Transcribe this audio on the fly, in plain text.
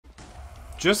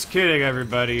Just kidding,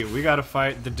 everybody. We gotta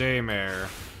fight the DayMare.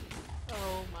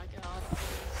 Oh my god.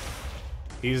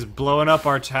 He's blowing up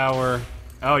our tower.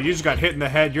 Oh, you just got hit in the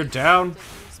head. You're down.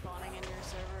 Spawning in your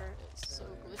server. It's so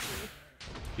glitchy.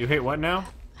 You hate what now?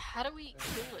 How do we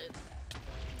kill it?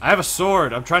 I have a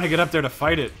sword. I'm trying to get up there to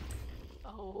fight it.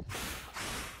 Oh.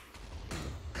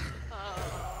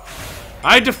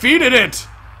 I defeated it!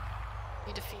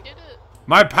 You defeated it?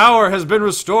 My power has been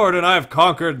restored and I have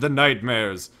conquered the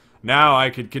nightmares. Now I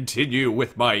can continue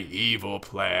with my evil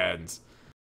plans.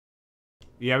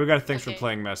 Yeah, we got a thanks for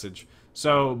playing message.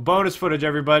 So, bonus footage,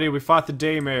 everybody. We fought the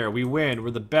DayMare. We win.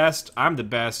 We're the best. I'm the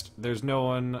best. There's no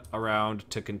one around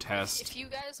to contest. If you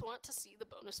guys want to see the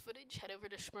bonus footage, head over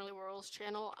to Schmerly World's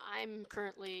channel. I'm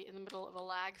currently in the middle of a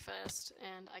lag fest,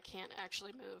 and I can't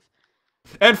actually move.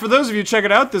 And for those of you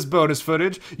checking out this bonus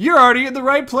footage, you're already in the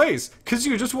right place, because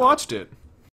you just watched it.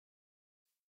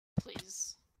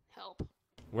 Please, help.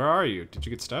 Where are you? Did you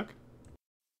get stuck?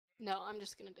 No, I'm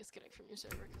just gonna disconnect from your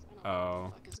server, because I don't know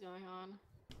what the fuck is going on.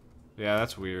 Yeah,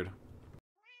 that's weird.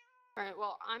 Alright,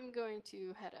 well, I'm going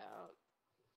to head out.